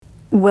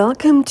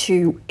Welcome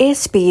to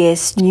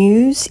SBS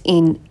News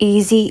in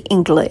Easy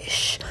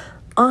English.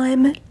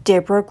 I'm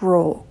Deborah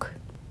Groark.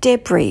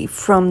 Debris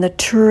from the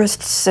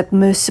tourist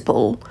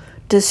submersible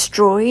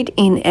destroyed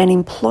in an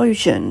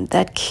implosion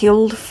that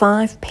killed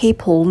 5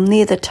 people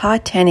near the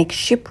Titanic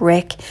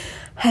shipwreck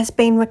has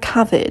been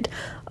recovered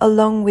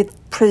along with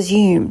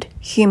presumed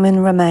human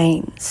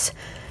remains.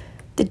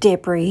 The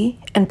debris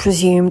and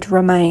presumed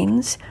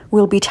remains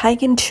will be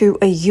taken to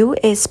a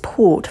US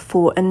port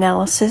for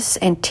analysis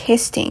and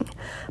testing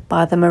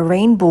by the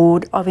Marine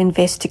Board of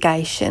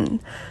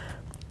Investigation.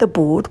 The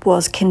board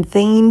was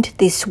convened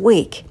this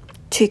week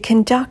to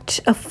conduct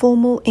a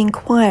formal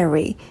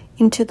inquiry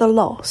into the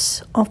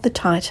loss of the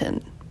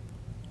Titan.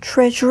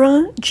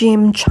 Treasurer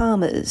Jim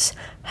Chalmers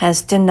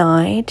has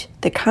denied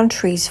the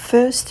country's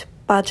first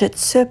budget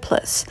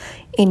surplus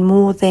in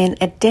more than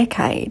a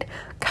decade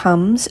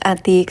comes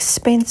at the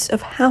expense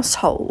of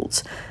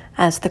households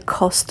as the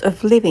cost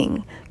of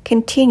living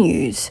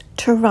continues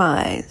to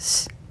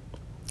rise.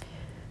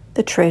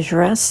 The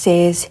Treasurer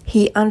says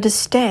he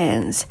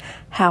understands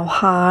how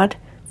hard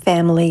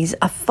families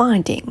are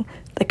finding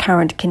the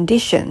current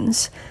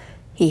conditions.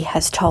 He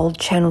has told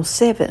Channel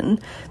 7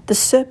 the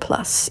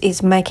surplus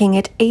is making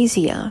it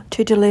easier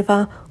to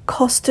deliver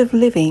cost of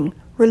living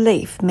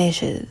relief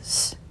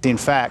measures. In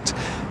fact,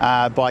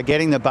 by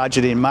getting the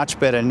budget in much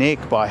better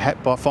nick, by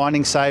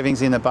finding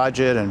savings in the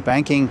budget and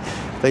banking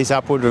these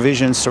upward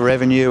revisions to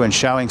revenue and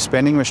showing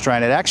spending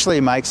restraint, it actually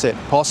makes it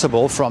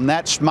possible from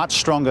that much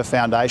stronger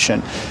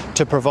foundation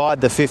to provide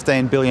the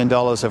 $15 billion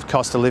of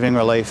cost of living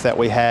relief that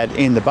we had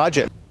in the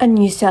budget. A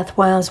New South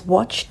Wales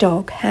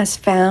watchdog has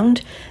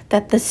found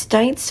that the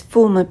state's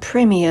former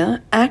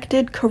Premier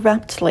acted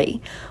corruptly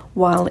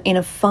while in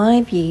a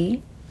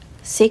 5-year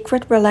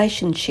secret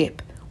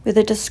relationship with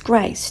a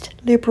disgraced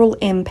Liberal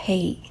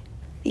MP.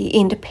 The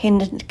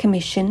Independent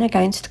Commission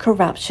Against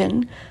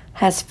Corruption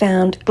has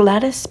found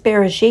Gladys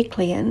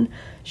Berejiklian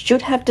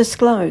should have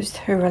disclosed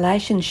her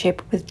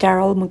relationship with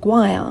Daryl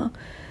Maguire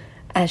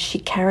as she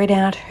carried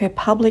out her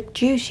public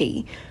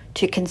duty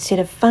to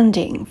consider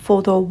funding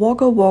for the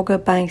Wagga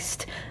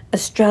Wagga-based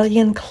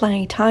Australian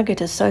Clay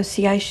Target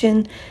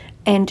Association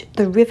and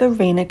the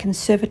Riverina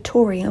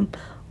Conservatorium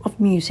of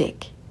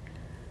Music.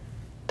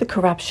 The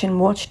corruption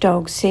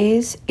watchdog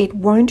says it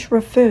won't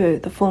refer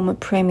the former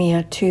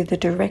Premier to the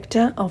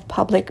Director of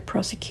Public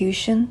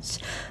Prosecutions,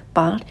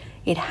 but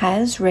it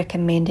has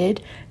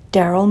recommended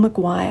Daryl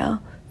Maguire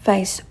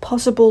face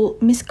possible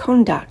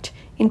misconduct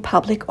in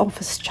public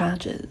office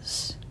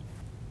charges.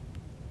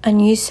 A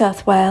New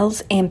South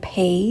Wales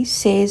MP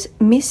says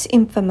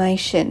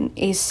misinformation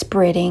is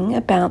spreading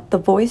about the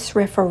Voice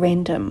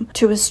referendum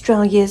to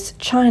Australia's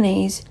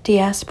Chinese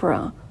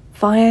diaspora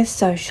via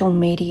social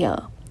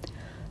media.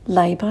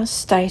 Labor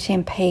State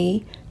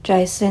MP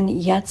Jason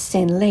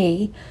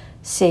Yatsen-Lee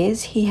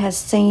says he has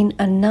seen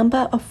a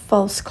number of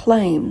false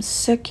claims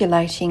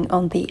circulating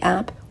on the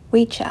app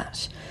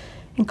WeChat,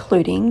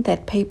 including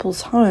that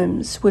people's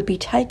homes would be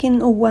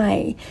taken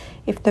away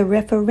if the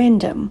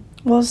referendum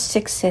was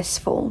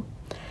successful.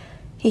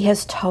 He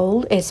has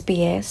told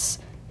SBS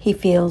he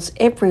feels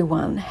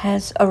everyone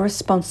has a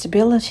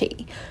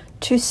responsibility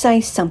to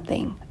say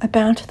something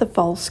about the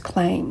false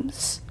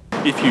claims.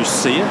 If you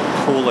see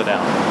it, call it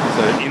out.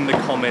 So in the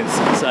comments,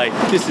 say,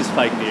 this is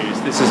fake news,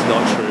 this is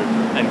not true,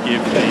 and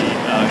give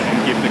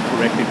the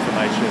correct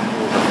information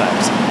or the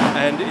facts.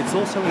 And it's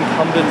also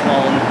incumbent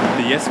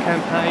on the Yes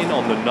campaign,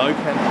 on the No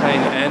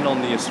campaign, and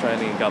on the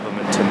Australian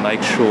government to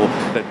make sure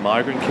that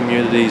migrant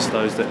communities,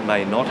 those that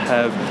may not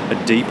have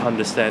a deep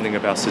understanding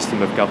of our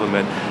system of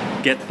government,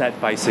 get that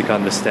basic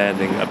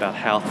understanding about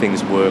how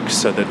things work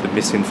so that the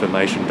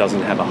misinformation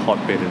doesn't have a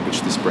hotbed in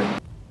which to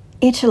spread.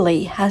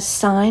 Italy has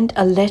signed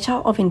a letter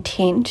of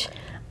intent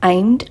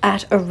aimed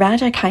at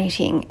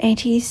eradicating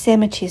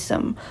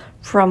anti-Semitism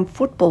from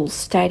football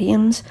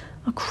stadiums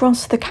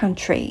across the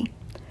country.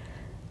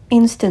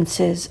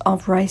 Instances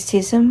of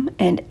racism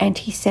and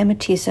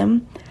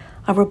anti-Semitism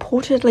are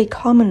reportedly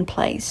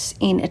commonplace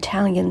in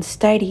Italian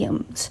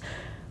stadiums,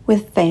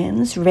 with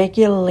fans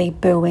regularly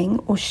booing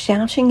or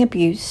shouting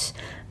abuse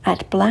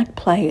at black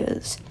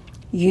players,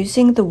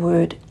 using the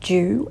word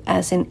Jew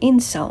as an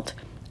insult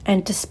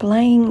and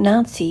displaying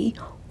Nazi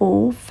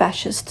or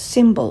fascist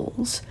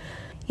symbols.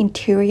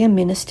 Interior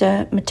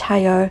Minister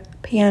Matteo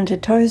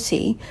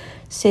Piantedosi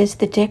says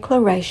the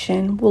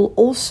declaration will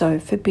also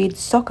forbid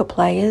soccer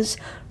players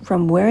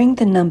from wearing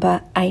the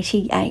number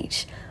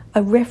 88,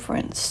 a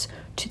reference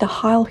to the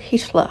Heil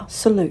Hitler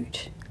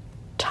salute.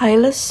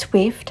 Taylor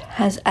Swift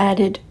has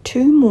added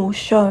 2 more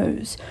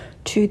shows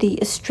to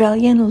the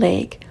Australian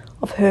leg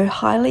of her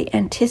highly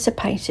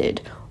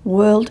anticipated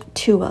world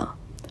tour.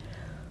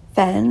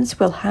 Fans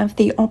will have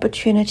the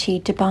opportunity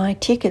to buy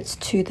tickets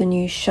to the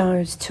new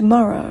shows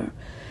tomorrow,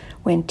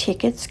 when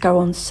tickets go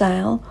on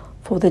sale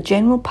for the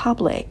general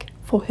public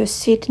for her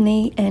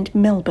Sydney and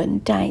Melbourne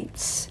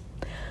dates.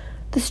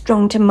 The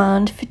strong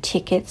demand for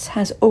tickets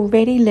has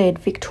already led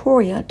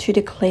Victoria to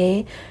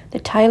declare the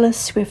Taylor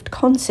Swift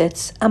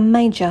concerts a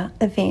major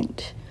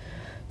event.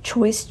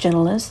 Choice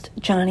journalist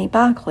Jani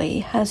Barclay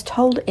has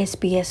told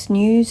SBS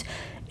News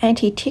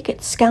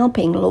anti-ticket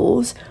scalping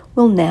laws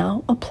will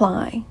now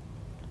apply.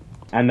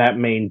 And that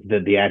means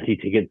that the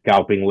anti-ticket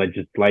scalping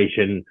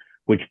legislation,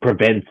 which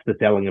prevents the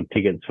selling of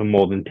tickets for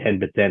more than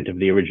 10% of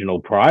the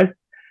original price,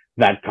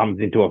 that comes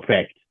into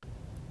effect.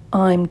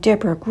 I'm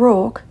Deborah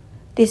Groark.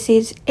 This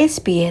is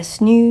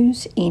SBS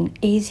News in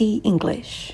Easy English.